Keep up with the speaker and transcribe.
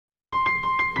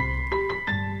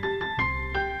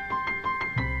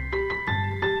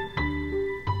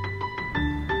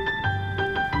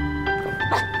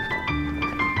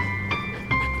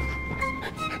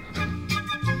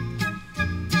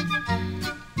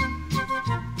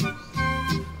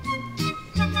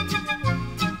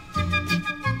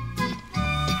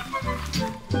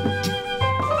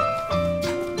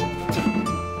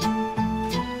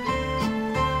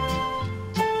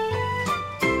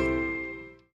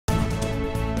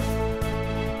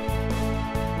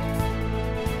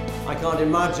can't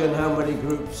imagine how many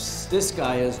groups this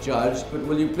guy has judged, but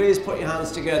will you please put your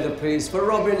hands together, please, for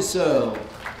Robin Searle. The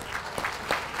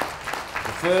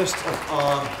first of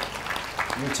our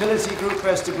utility group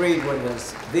best of breed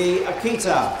winners, the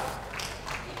Akita.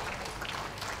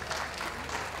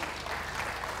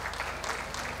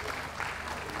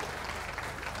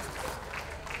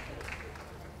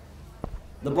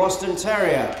 The Boston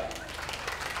Terrier.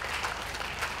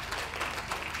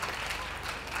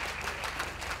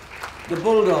 The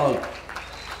Bulldog.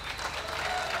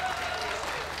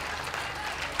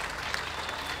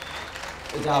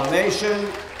 The Dalmatian.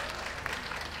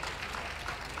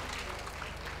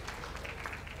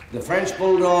 The French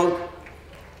Bulldog.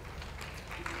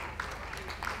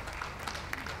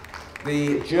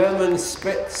 The German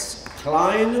Spitz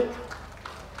Klein,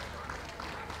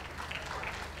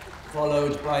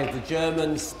 followed by the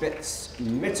German Spitz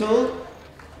Mittel,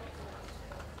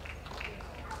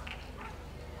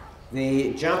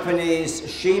 the Japanese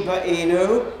Shiba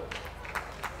Inu,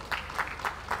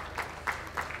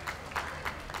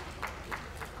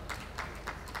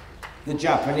 the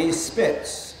Japanese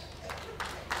Spitz,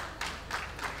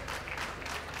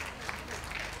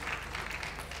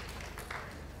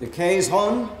 the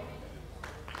Kaishon,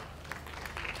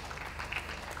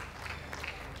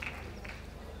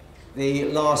 the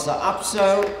Lhasa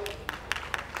Apso,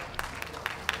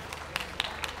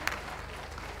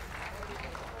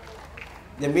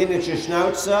 the miniature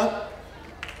Schnauzer,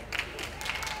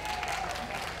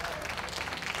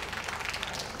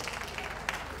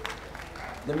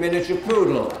 the miniature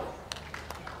Poodle,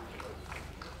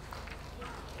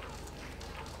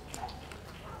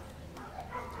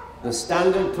 the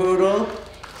standard Poodle,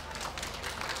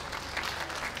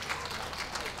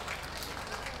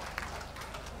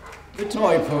 the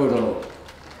toy Poodle,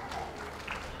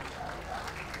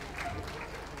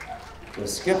 the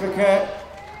Skipper Cat,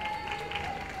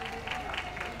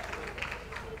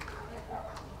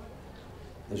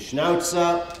 the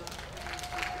Schnauzer,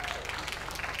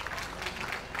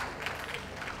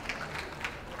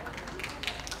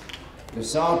 the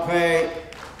Sarpe,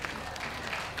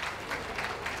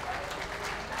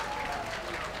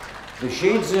 the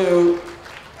Shih Tzu,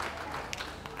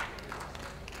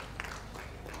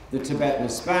 the Tibetan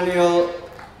Spaniel,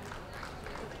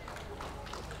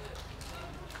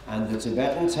 and the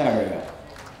Tibetan Terrier.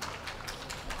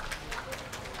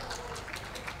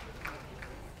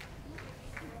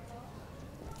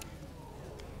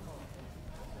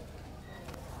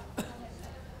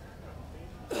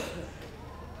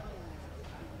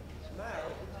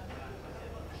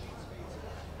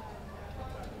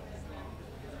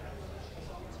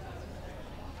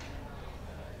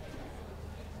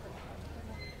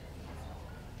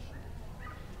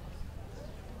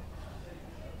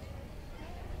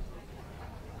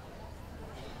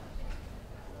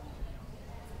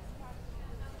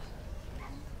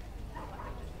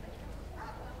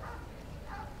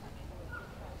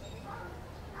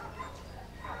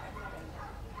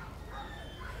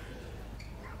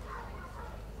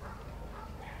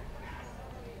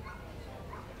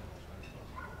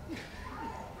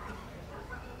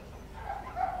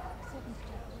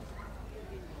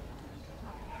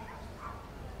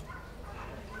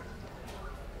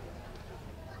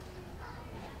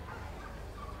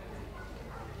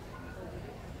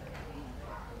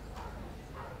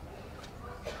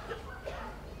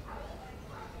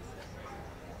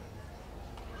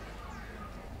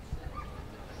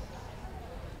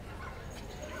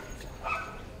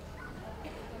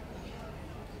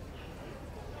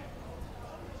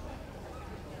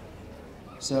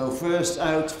 So first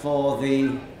out for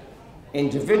the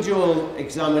individual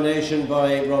examination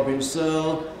by Robin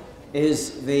Searle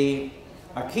is the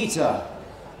Akita.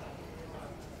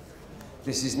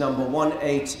 This is number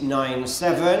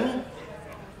 1897,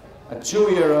 a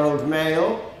 2-year-old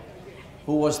male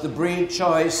who was the breed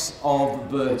choice of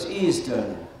Bert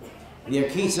Easton. The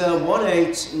Akita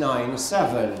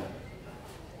 1897.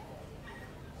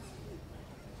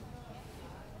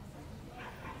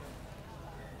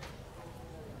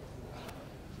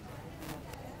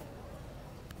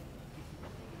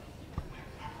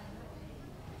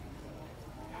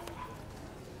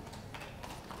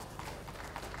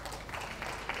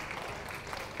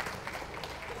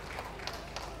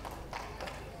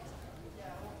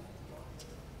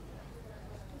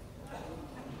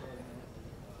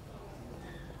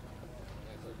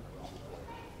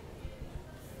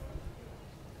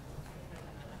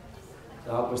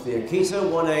 That was the Akita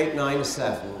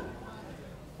 1897.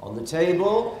 On the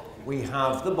table, we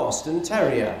have the Boston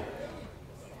Terrier.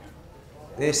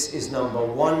 This is number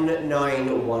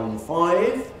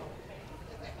 1915,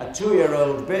 a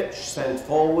 2-year-old bitch sent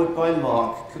forward by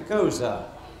Mark Kokoza.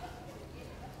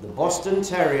 The Boston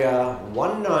Terrier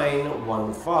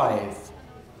 1915.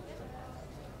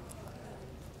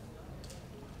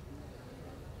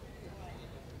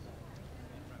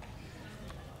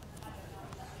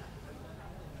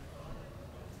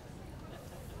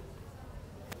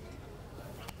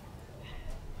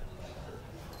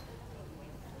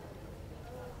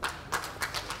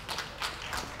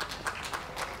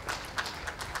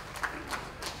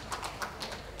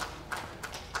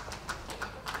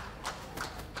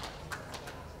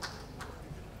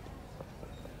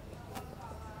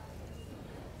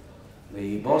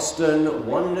 The Boston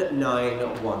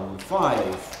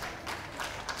 1915.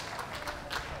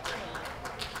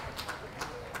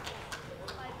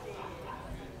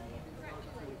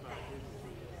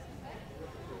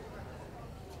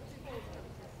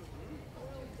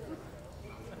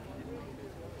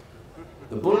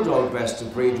 The Bulldog Best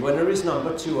of Breed winner is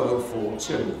number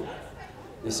 2042.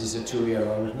 This is a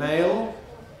 2-year-old male.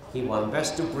 He won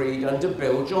Best of Breed under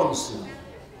Bill Johnson.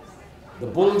 The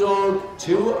Bulldog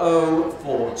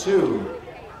 2042.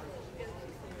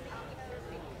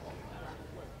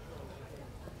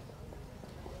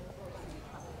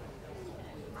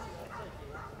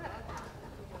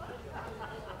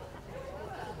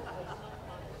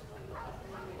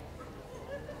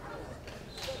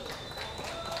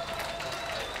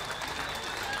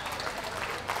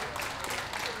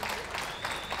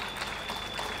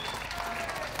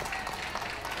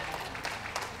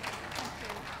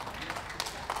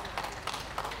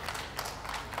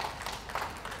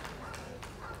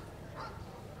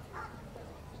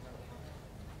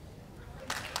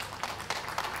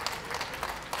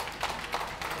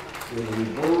 The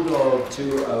Bulldog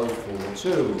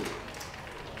 2042.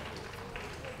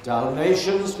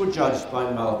 Dalmatians were judged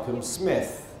by Malcolm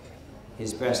Smith.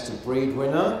 His Best of Breed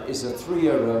winner is a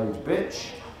 3-year-old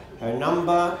bitch, her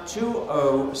number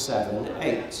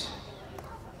 2078.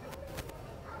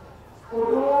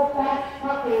 For all best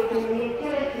puppies in the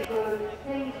utility group,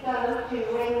 please go to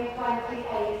ring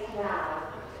 28 now.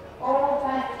 All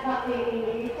best puppies in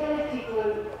the utility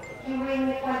group to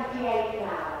ring 28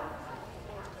 now.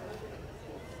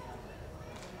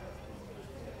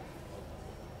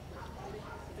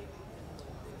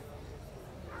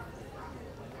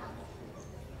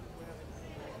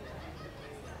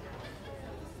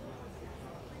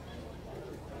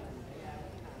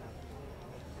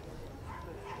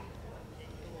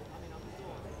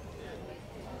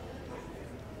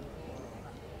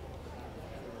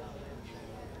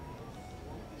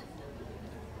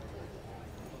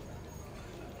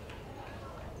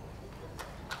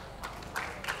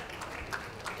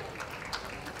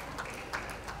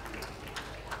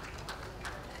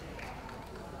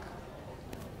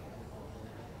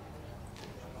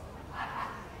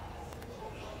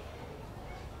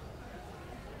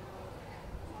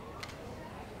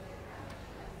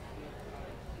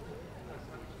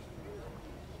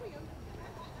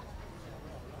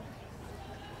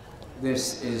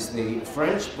 This is the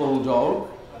French Bulldog.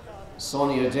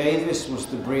 Sonia Davis was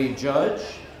the breed judge.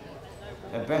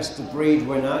 Her Best of Breed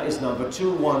winner is number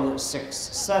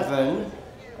 2167,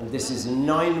 and this is a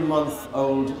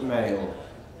 9-month-old male.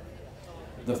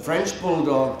 The French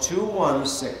Bulldog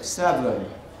 2167.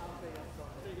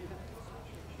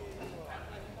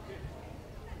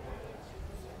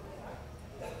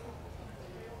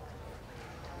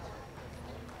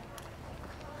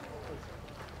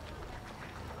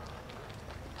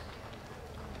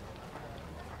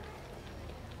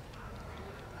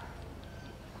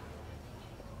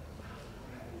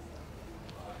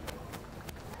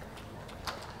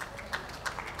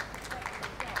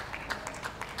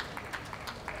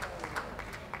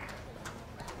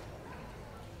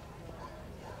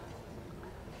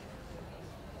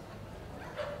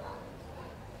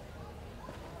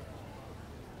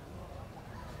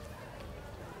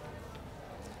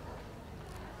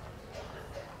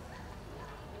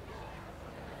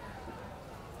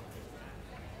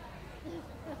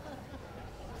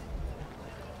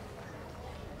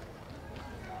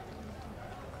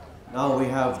 Now we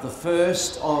have the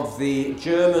first of the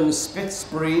German Spitz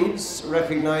breeds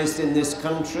recognized in this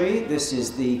country. This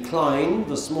is the Klein,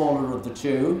 the smaller of the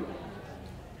two.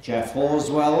 Jeff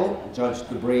Horswell judged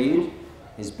the breed.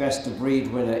 His Best of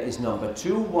Breed winner is number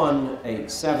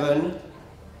 2187,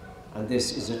 and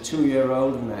this is a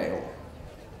 2-year-old male.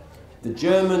 The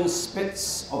German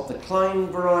Spitz of the Klein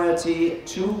variety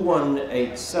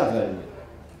 2187.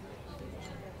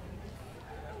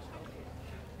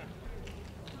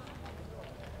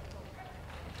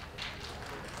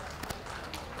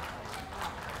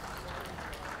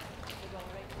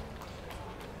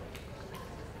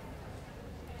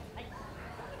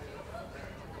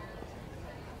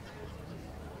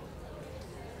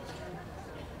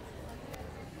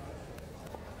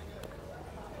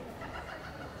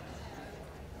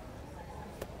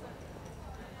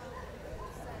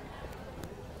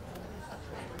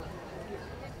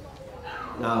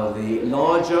 Now the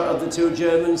larger of the two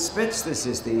German Spitz, this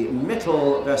is the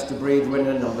Mittel best of breed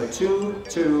winner, number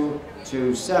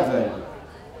 2227.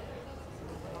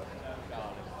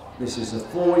 This is a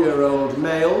 4-year-old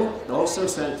male, also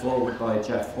sent forward by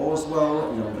Jeff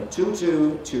Horswell, number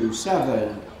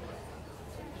 2227.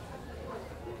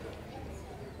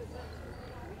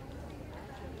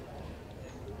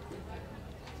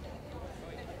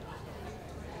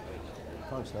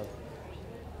 Thanks, Dad.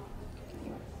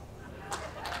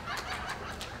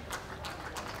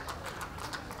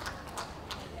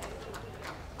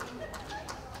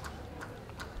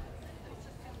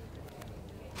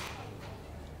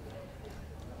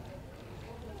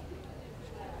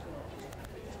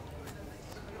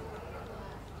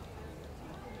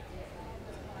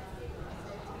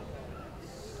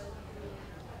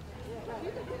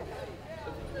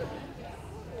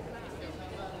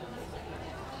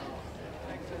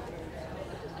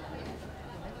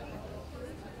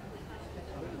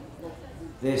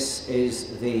 This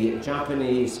is the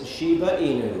Japanese Shiba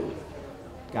Inu.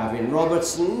 Gavin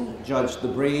Robertson judged the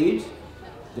breed.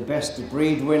 The best of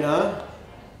breed winner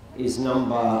is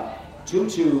number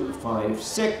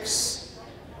 2256,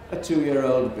 a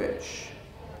 2-year-old bitch.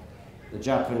 The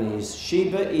Japanese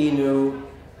Shiba Inu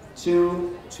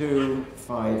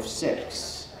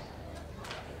 2256.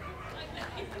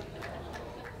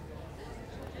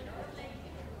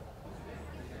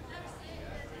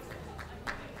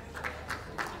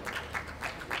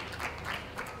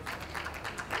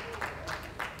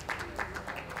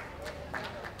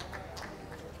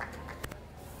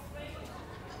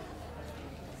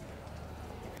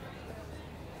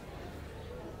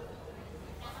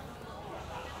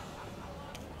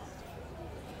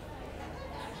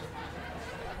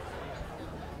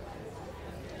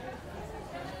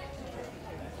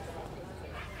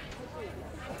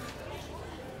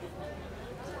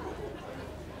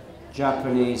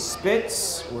 Japanese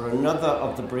Spitz were another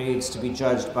of the breeds to be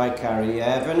judged by Kari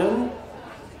Järvinen.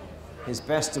 His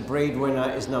best of breed winner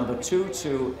is number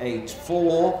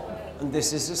 2284, and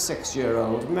this is a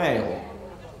 6-year-old male.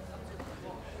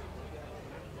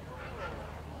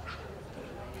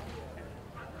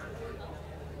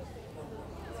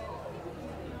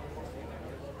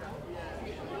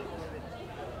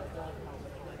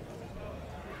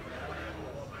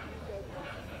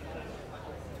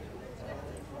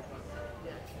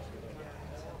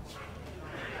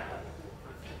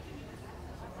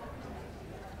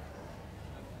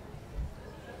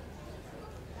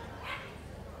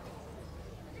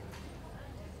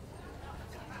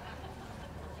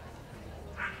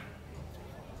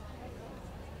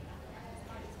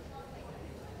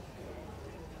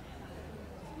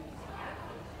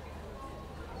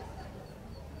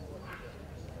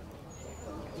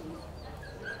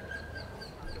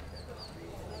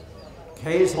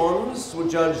 Caissons were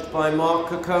judged by Mark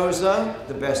Kokoza,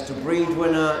 the best of breed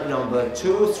winner, number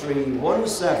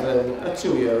 2317, a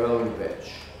 2-year-old bitch.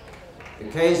 The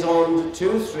Caisson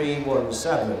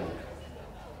 2317.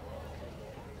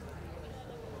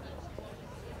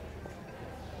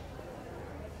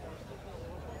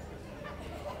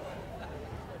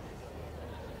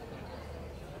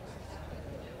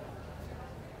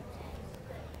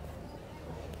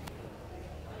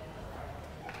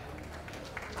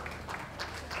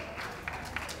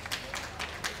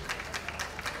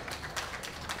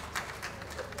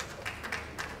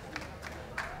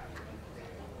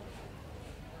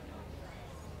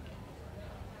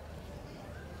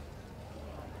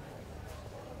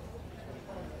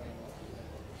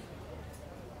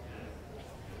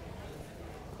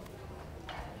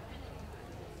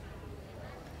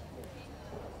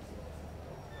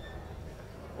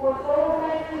 Will all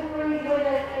best of breed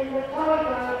winners in the toy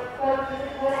group go to the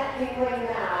collecting ring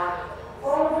now?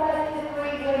 All best of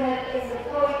breed winners in the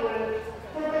toy group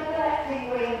to the collecting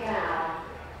ring now.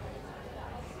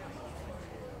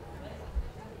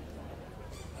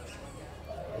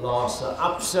 Larsa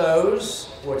Upsos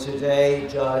were today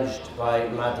judged by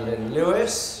Madeline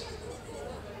Lewis.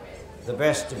 The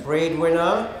best of breed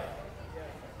winner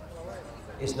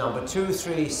is number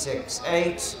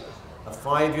 2368, a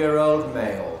 5-year-old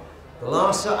male.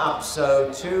 Larsa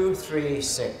Upso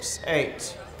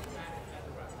 2368.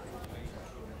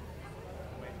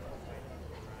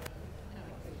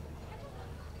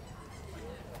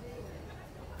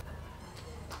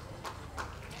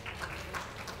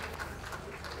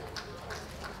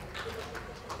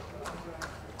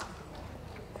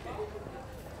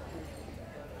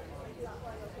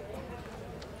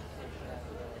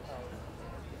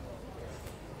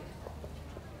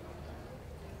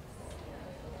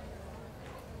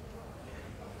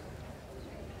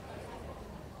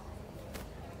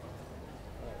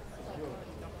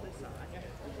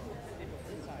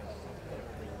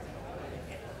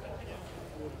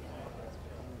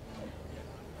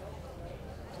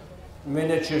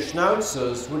 Miniature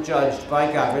Schnauzers were judged by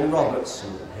Gavin Robertson.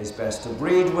 His best of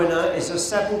breed winner is a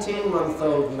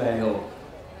 17-month-old male,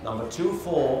 number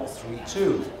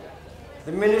 2432.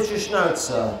 The Miniature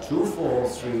Schnauzer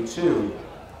 2432.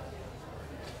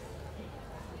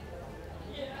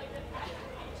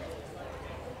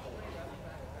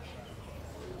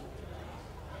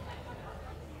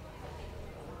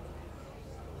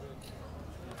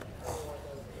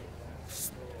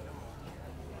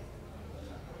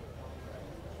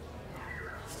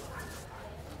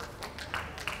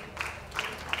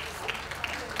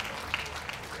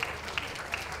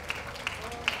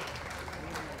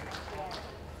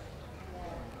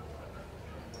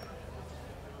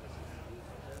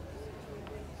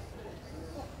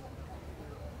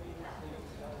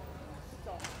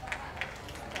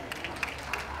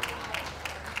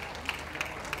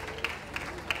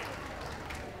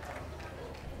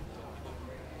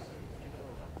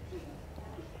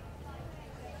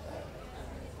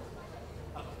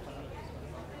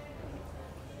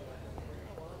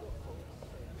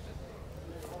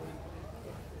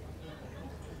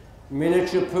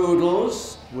 Miniature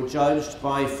Poodles were judged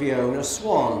by Fiona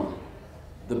Swan.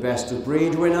 The best of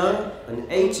breed winner, an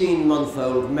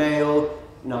 18-month-old male,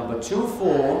 number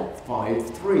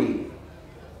 2453.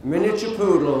 Miniature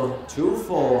Poodle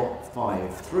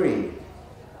 2453.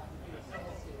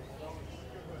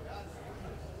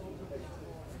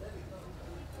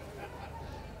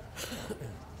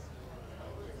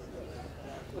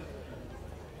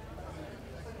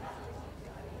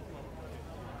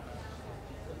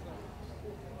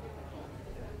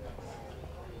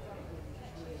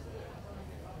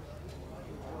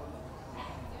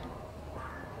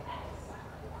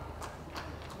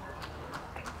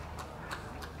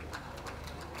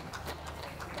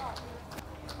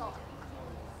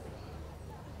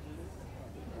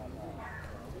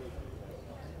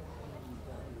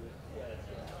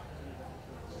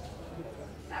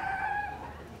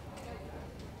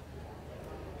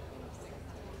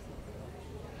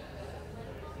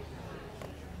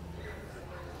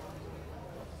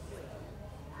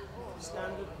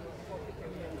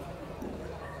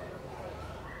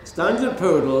 Standard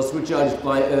Poodles were judged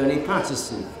by Ernie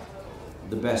Patterson.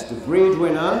 The best of breed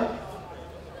winner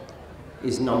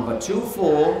is number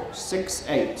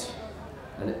 2468,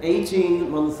 an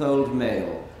 18-month-old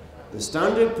male. The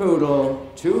Standard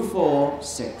Poodle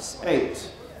 2468.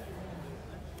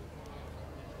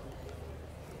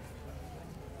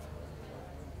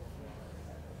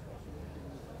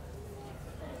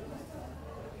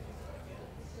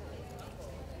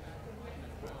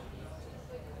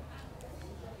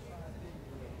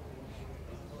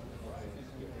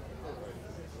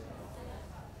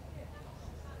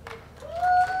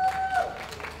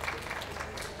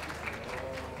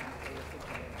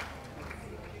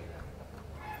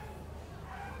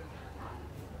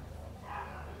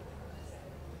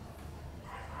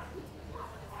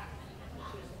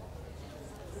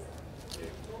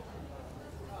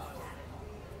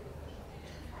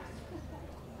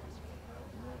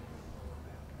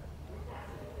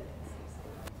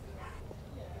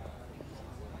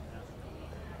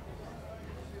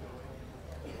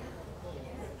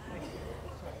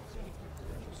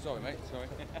 Sorry, mate, sorry.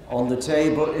 On the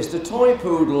table is the Toy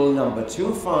Poodle number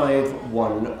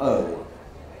 2510.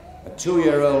 A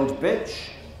 2-year-old bitch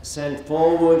sent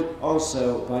forward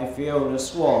also by Fiona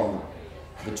Swan.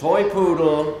 The Toy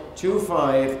Poodle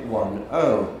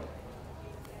 2510.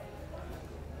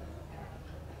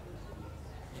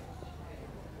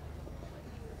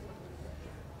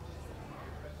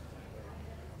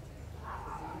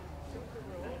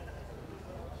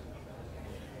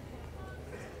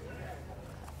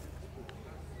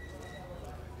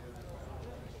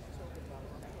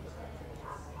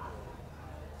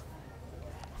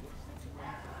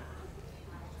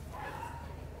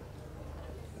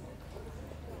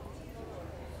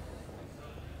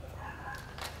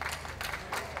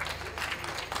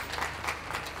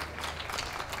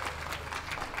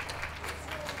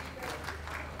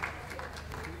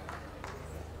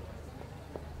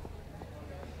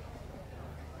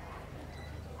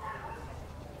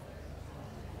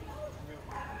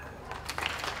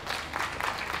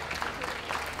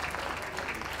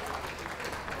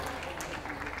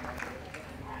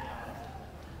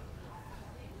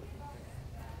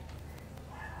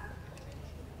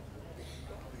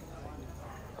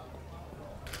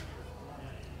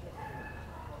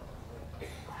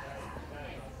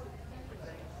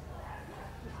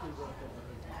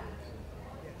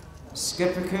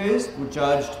 Skipperkers were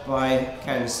judged by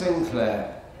Ken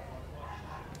Sinclair.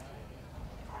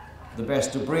 The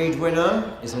best of breed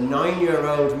winner is a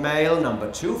 9-year-old male,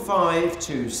 number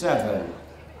 2527.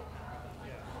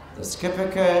 The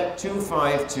Skipperke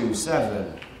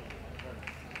 2527.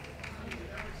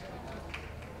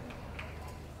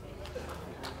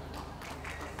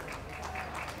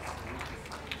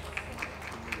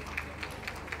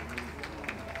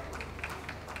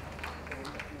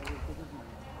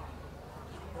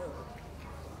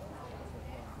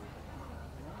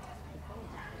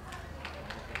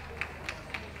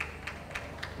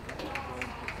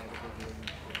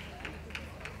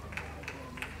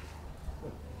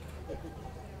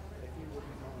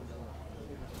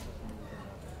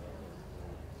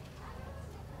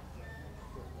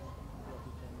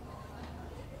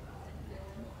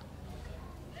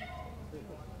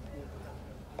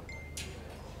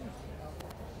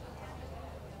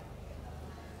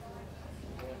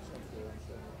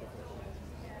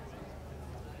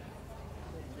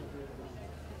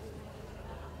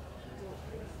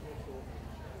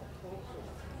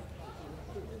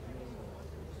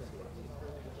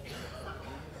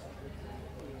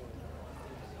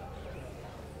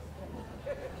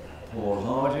 Paul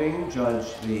Harding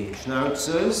judged the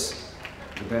Schnauzers.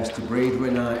 The best of breed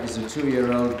winner is a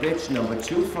 2-year-old bitch, number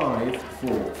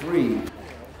 2543.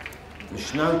 The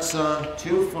Schnauzer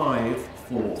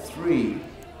 2543.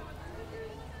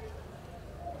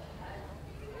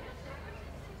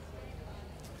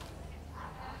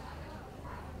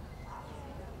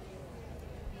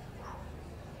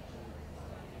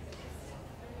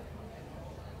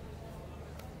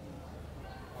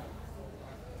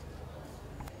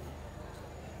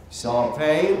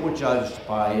 Sarpé were judged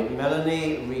by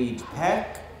Melanie Reed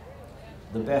Peck.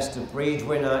 The best of breed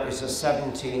winner is a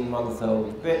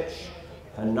 17-month-old bitch.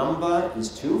 Her number is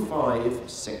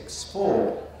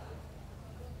 2564.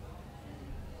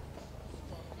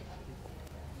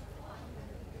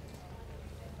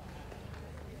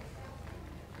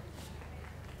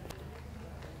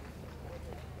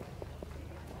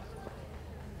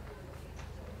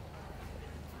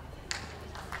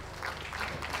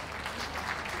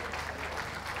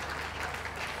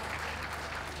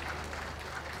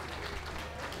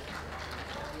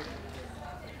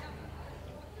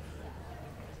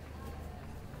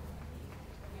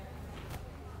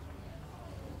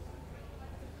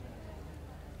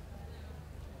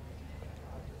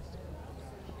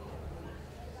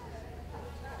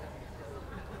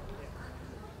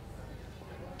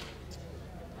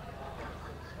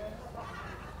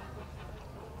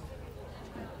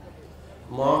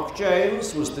 Mark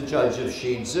James was the judge of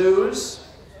Shih Tzus.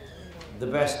 The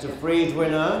best of breed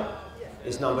winner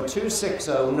is number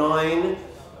 2609,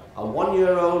 a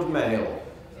 1-year-old male.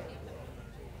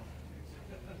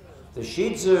 The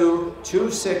Shih Tzu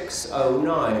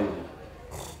 2609.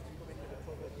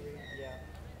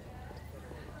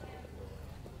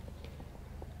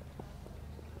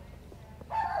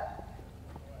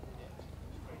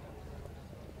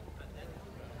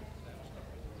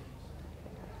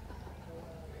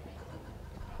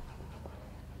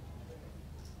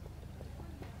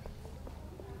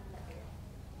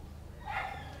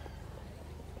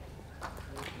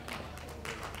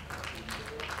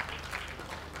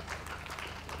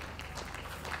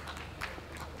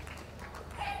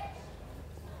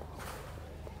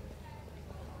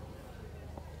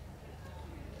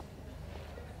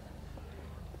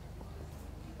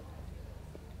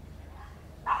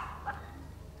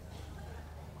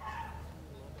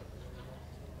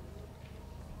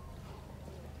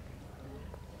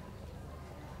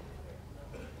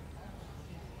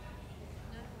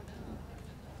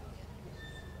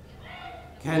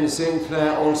 Ken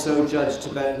Sinclair also judged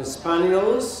Tibetan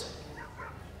Spaniels,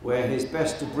 where his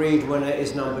best of breed winner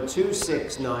is number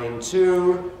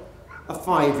 2692, a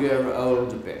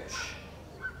 5-year-old bitch.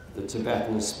 The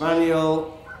Tibetan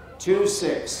Spaniel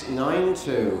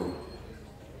 2692.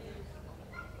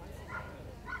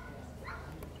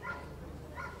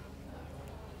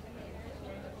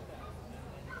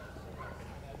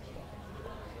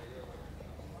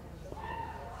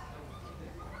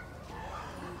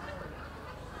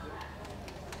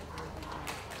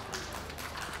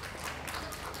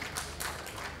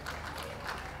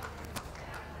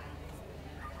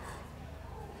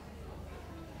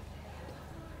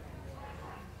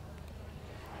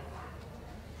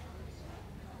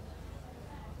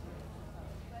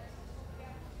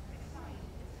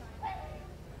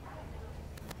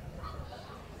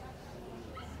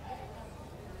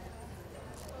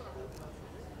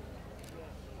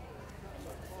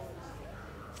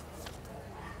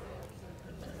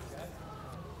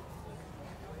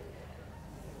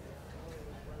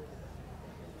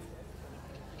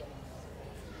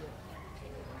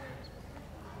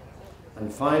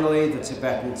 And finally, the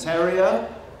Tibetan Terrier,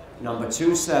 number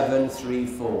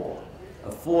 2734, a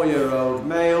 4-year-old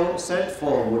male sent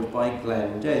forward by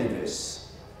Glenn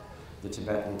Davis. The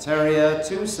Tibetan Terrier,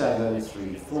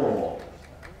 2734.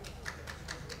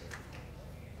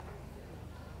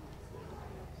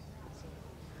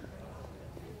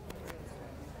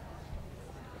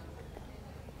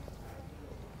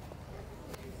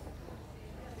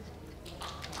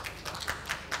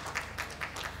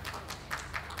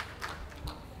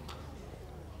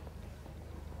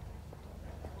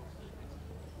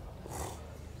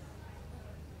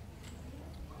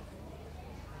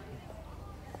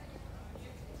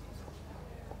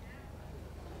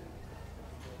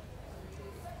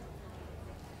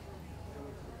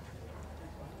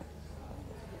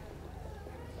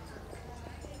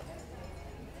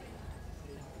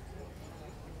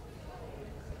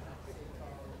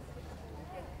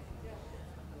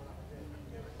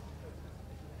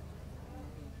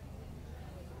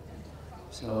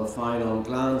 So a final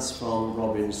glance from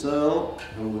Robin Searle,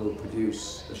 who will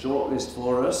produce a shortlist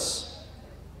for us,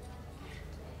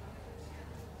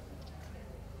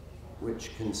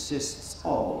 which consists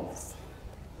of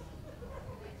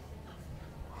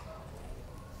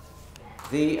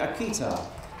the Akita,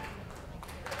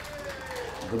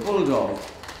 the Bulldog,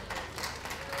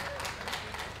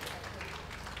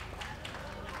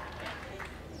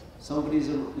 somebody's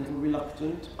a little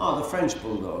reluctant, the French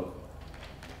Bulldog,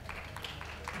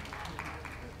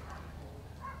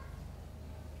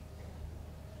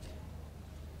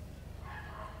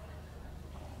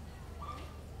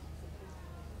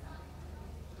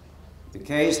 the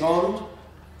Case Hound,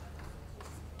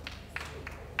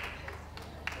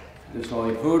 the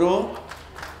Toy Poodle,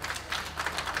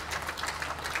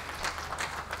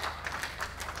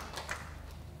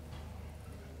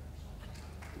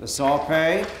 the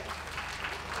Searle,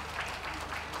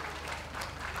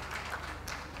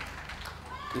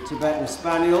 the Tibetan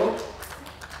Spaniel.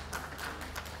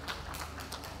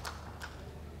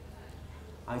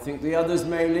 I think the others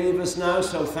may leave us now,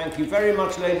 so thank you very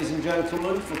much, ladies and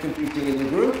gentlemen, for competing in the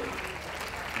group.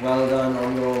 Well done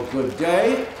on your good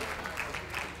day.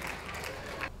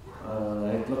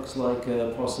 It looks like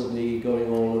a possibly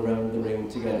going all around the ring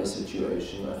together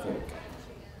situation, I think.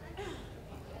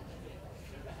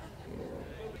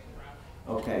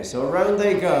 Okay, so around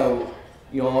they go.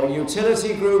 Your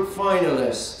utility group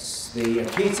finalists: the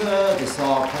Akita, the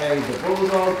Searle, the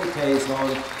Bulldog, the Case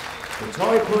Hound, the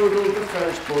Toy Poodle, the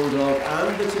French Bulldog,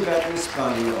 and the Tibetan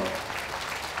Spaniel.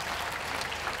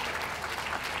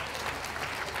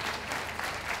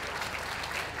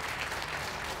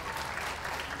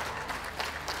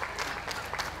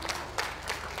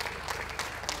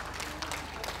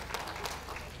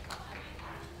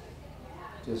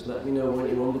 Just let me know when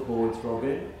you're on the boards,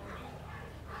 Robin.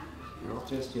 Not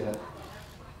just yet.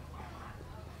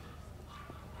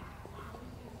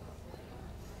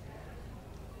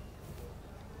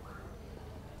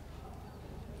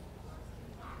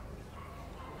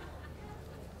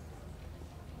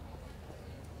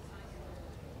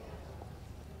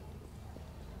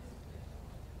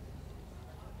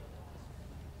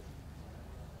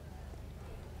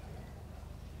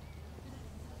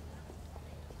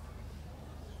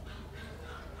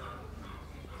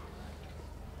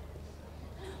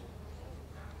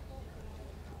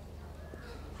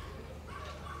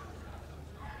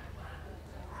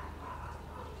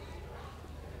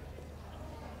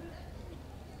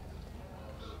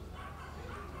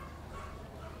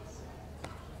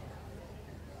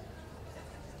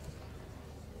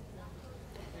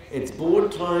 It's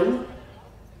board time.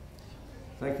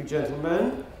 Thank you,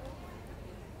 gentlemen.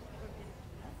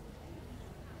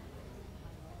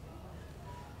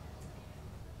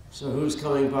 So who's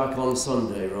coming back on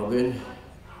Sunday, Robin?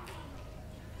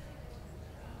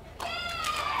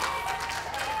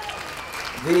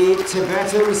 The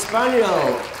Tibetan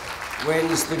Spaniel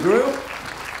wins the group,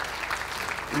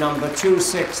 number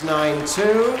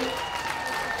 2692.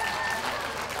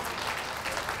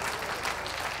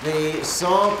 The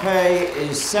Searle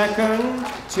is second,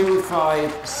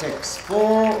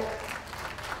 2564.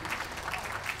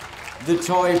 The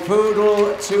Toy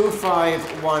Poodle,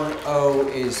 2510,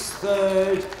 is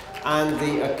third. And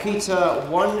the Akita,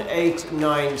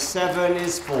 1897,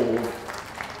 is fourth.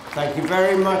 Thank you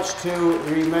very much to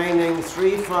the remaining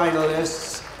 3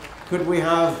 finalists. Could we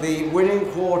have the winning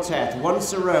quartet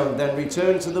once around, then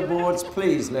return to the boards,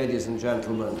 please, ladies and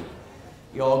gentlemen.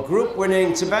 Your group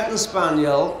winning Tibetan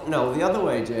Spaniel, no, the other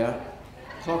way, dear.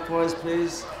 Clockwise,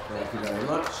 please. Thank you very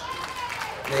much.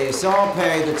 The Searle,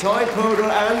 the Toy Poodle,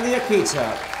 and the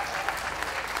Akita.